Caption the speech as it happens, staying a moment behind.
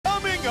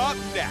Up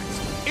next,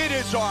 it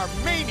is our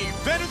main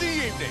event of the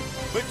evening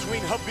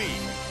between Khabib,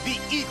 the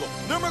Eagle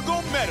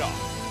Nurmagomedov,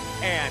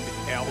 and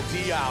El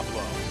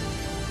Diablo.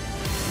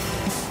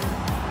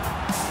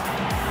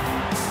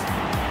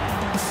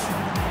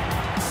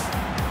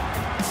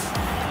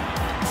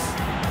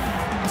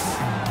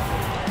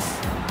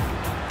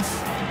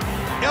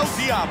 El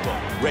Diablo,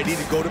 ready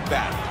to go to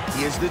battle.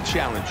 He is the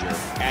challenger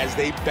as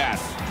they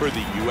battle for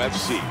the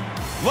UFC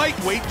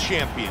Lightweight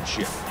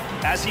Championship.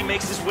 As he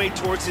makes his way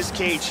towards his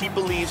cage, he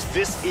believes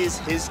this is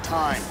his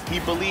time. He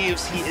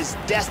believes he is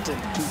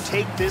destined to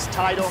take this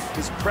title.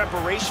 His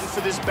preparation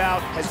for this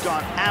bout has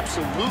gone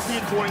absolutely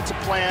according to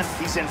plan.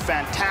 He's in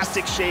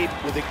fantastic shape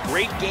with a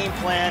great game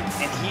plan,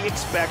 and he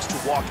expects to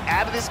walk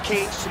out of this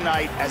cage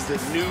tonight as the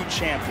new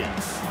champion.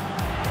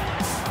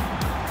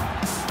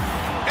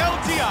 El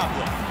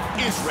Diablo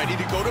is ready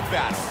to go to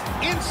battle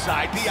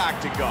inside the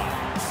octagon.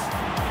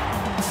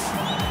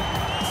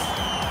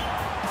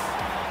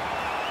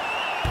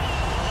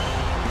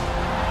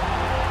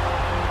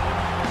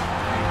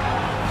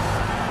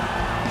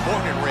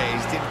 Born and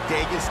raised in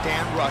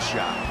Dagestan,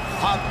 Russia,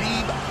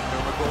 Khabib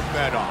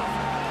Nurmagomedov.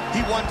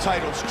 He won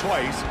titles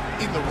twice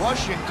in the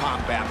Russian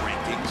combat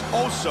rankings,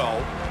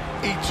 also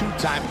a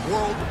two-time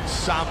World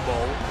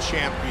Sambo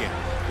Champion.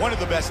 One of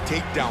the best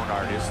takedown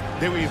artists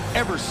that we've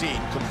ever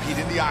seen compete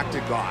in the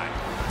octagon.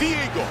 The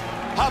Eagle,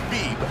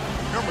 Khabib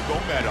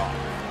Nurmagomedov.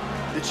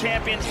 The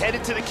champion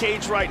headed to the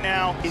cage right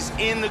now is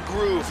in the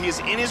groove. He is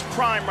in his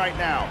prime right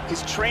now.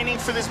 His training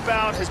for this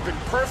bout has been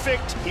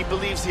perfect. He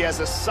believes he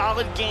has a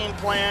solid game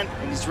plan,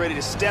 and he's ready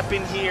to step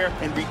in here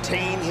and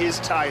retain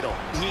his title.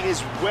 He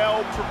is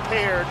well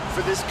prepared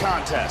for this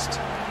contest.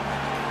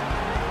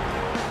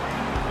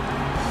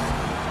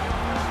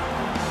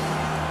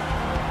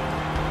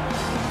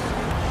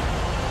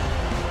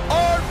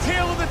 Our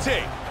tale of the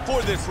tape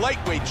for this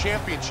lightweight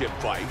championship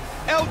fight.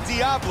 El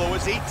Diablo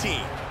is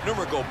 18.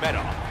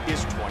 Nurmagomedov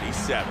is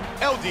 27.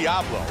 El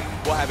Diablo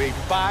will have a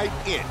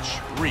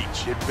 5-inch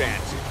reach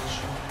advantage.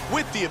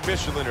 With the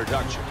official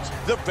introductions,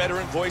 the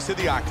veteran voice of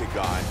the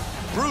octagon,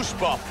 Bruce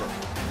Buffer.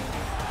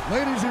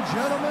 Ladies and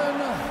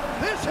gentlemen,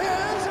 this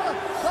is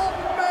the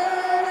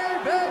main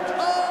event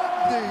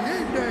of the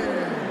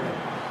evening.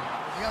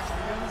 The action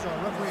begins, our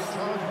referee in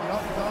charge of the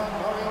octagon,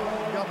 Mario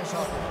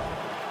Yamasaki.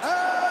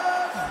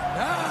 And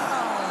now,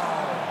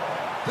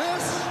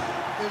 this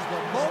is the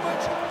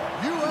moment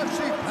UFC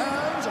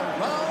fans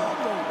around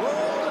the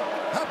world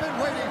have been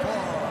waiting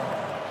for.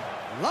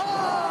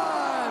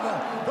 Live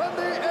from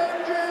the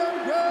MGM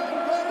Grand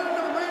Garden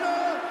Arena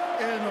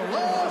in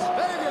Las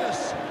Vegas.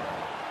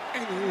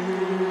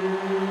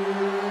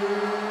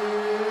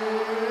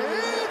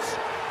 It's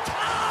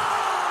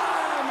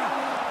time!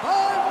 5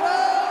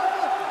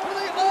 rounds for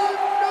the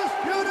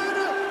undisputed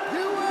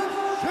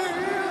UFC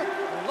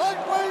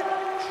Lightweight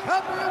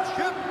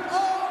Championship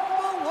of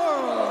the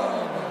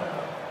world.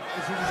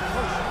 This is his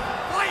first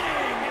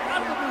fighting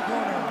out of the blue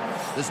corner.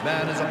 This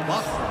man is a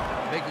boxer,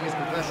 making his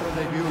professional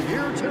debut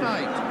here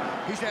tonight.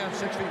 He stands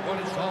 6 feet 1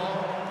 inch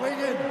tall, weighing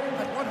in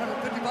at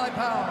 155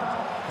 pounds.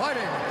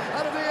 Fighting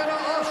out of Vienna,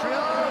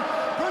 Austria,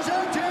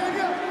 presenting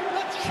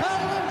the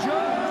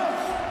challenger,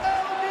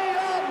 El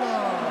Diablo.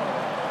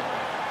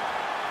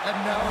 And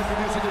now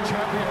introducing the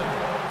champion,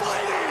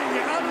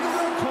 fighting out of the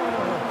red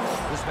corner.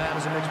 This man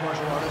is a mixed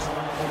martial artist,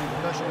 holding a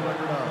professional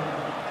record of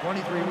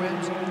 23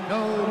 wins,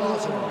 no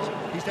losses.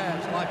 He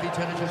stands 5 feet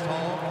 10 inches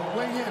tall,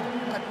 weighing in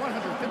at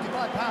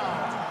 155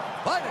 pounds.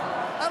 Fighting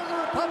out of the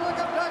Republic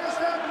of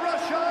Dagestan,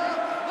 Russia,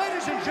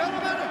 ladies and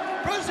gentlemen,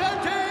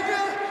 presenting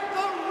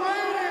the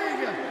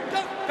reigning,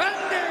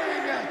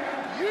 defending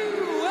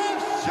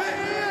UFC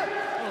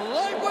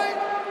Lightweight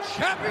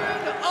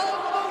Champion of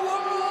the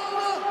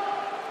world,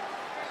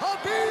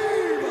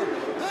 Khabib,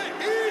 the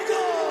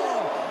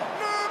Eagle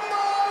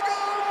Nurmagomedov.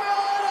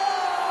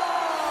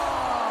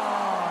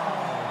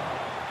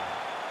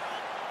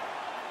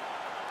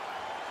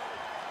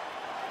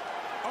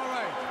 All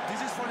right, this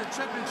is for the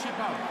championship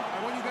bout.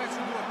 I want you guys to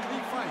do a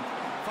clean fight.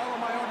 Follow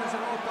my orders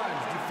at all times.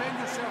 Defend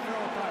yourself at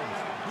all times.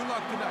 Good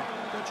luck tonight.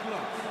 Touch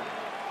gloves.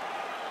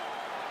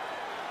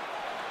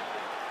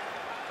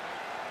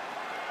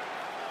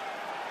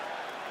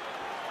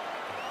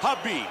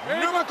 Khabib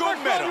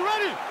Nurmagomedov. You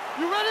ready?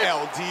 You ready?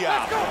 El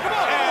Diablo.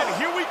 And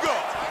here we go.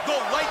 The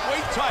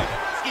lightweight title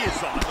is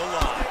on the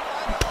line.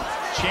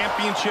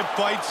 Championship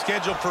fight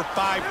scheduled for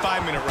 5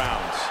 5-minute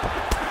rounds.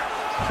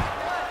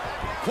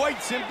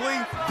 Quite simply,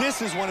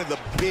 this is one of the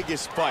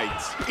biggest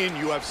fights in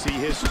UFC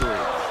history.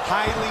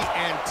 Highly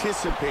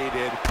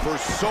anticipated for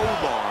so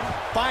long.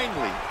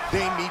 Finally,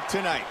 they meet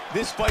tonight.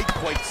 This fight,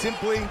 quite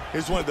simply,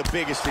 is one of the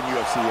biggest in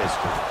UFC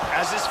history.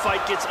 As this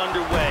fight gets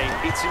underway,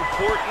 it's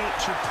important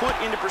to put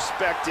into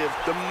perspective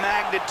the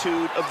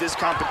magnitude of this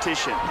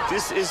competition.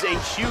 This is a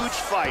huge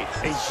fight,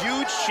 a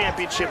huge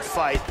championship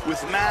fight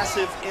with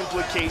massive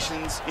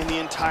implications in the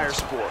entire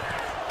sport.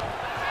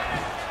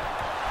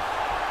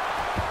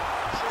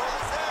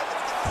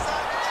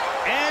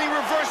 And he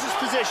reverses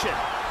position.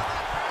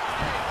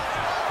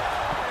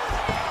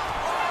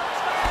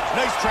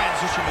 Nice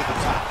transition to the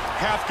top.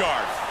 Half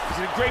guard. He's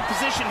in a great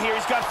position here.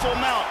 He's got full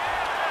mount.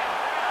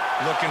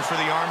 Looking for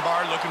the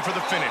armbar, looking for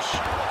the finish.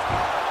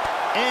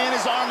 And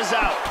his arm is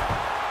out.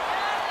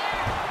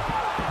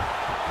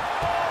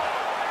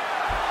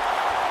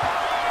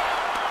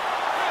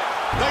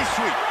 Nice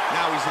sweep.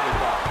 Now he's in the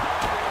guard.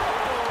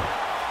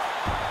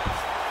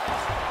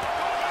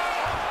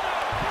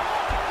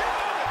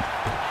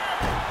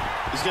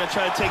 He's going to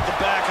try to take the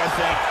back, I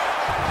think.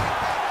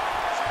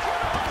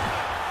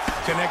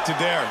 Connected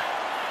there.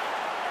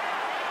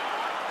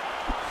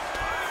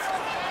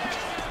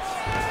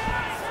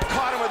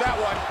 Caught him with that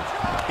one.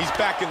 He's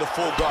back in the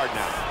full guard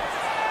now.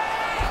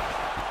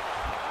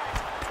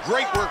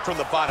 Great work from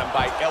the bottom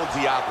by El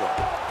Diablo.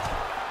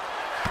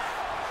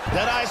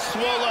 That eye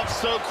swelled up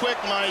so quick,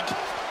 Mike.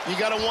 You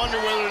got to wonder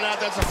whether or not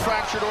that's a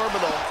fractured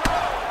orbital.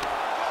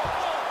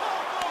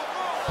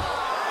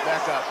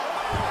 Back up.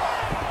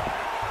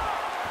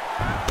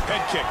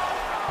 Head kick.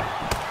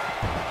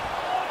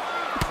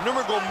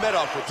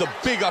 Nurmagomedov with a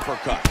big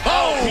uppercut.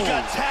 Oh! He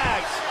got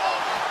tagged.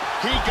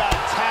 He got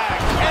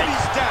tagged. And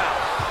he's down.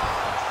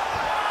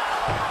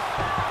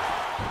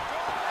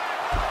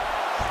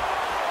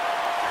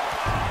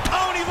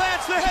 Oh, and he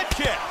lands the head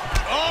kick.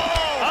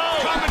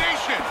 Oh!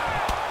 Combination.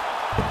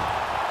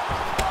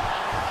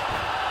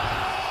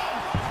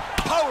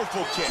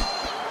 Powerful kick.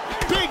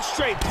 Big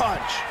straight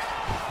punch.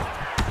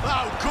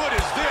 How good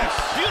is this?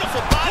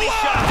 Beautiful body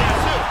shot there,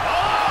 too.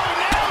 Oh, he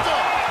nailed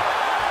him.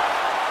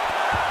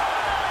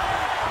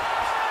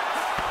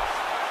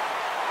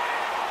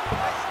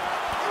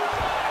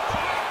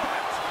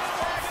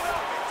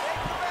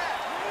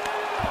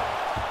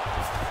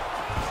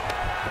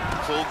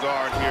 Full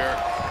guard here.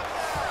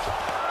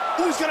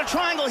 Ooh, he's got a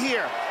triangle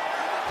here.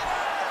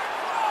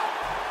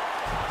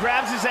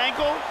 Grabs his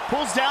ankle,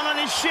 pulls down on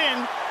his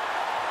shin,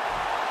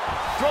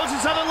 throws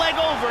his other leg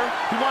over.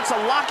 He wants to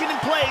lock it in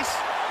place.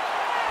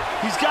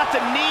 He's got the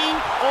knee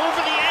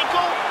over the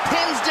ankle,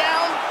 pins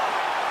down,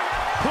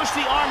 push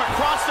the arm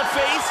across the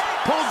face,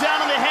 pull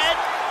down on the head.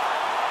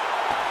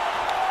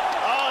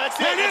 Oh, that's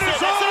it. And it is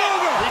that's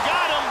over. He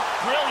got him.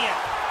 Brilliant.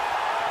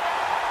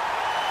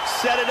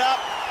 Set it up,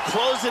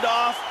 close it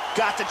off,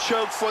 got the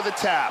choke for the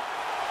tap.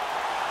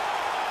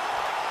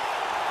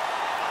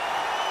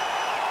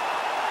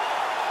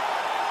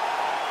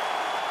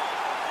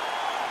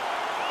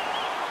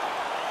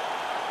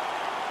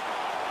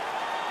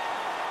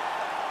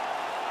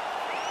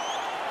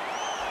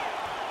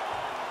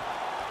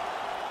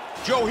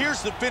 Joe,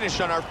 here's the finish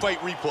on our fight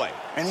replay.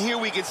 And here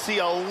we can see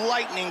a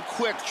lightning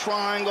quick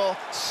triangle,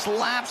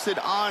 slaps it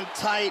on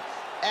tight,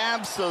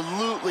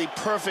 absolutely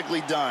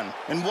perfectly done.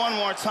 And one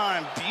more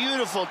time,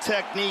 beautiful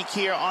technique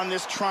here on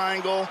this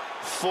triangle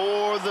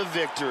for the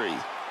victory.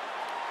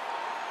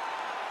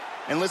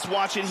 And let's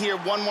watch it here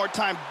one more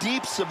time,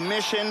 deep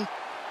submission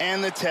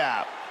and the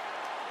tap.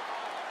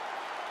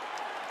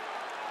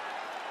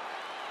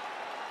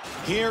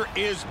 Here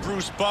is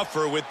Bruce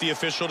Buffer with the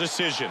official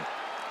decision.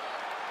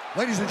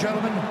 Ladies and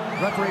gentlemen,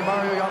 referee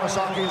Mario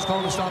Yamasaki has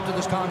called a stop to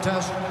this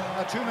contest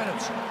at 2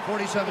 minutes,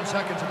 47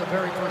 seconds of the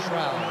very first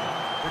round.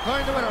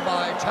 Declaring the winner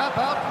by tap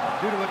out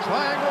due to a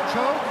triangle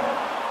choke,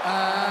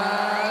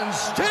 and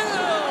still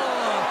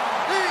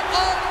the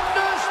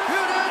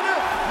undisputed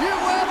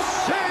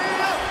UFC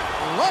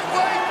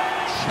Lightweight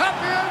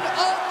Champion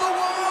of the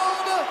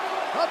world,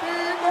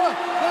 Khabib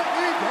the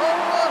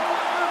Eagle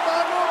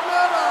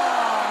Nurmagomedov.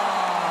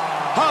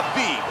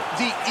 Khabib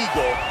the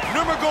Eagle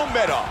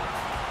Nurmagomedov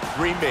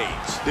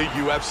remains the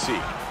UFC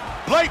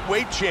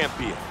Lightweight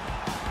Champion.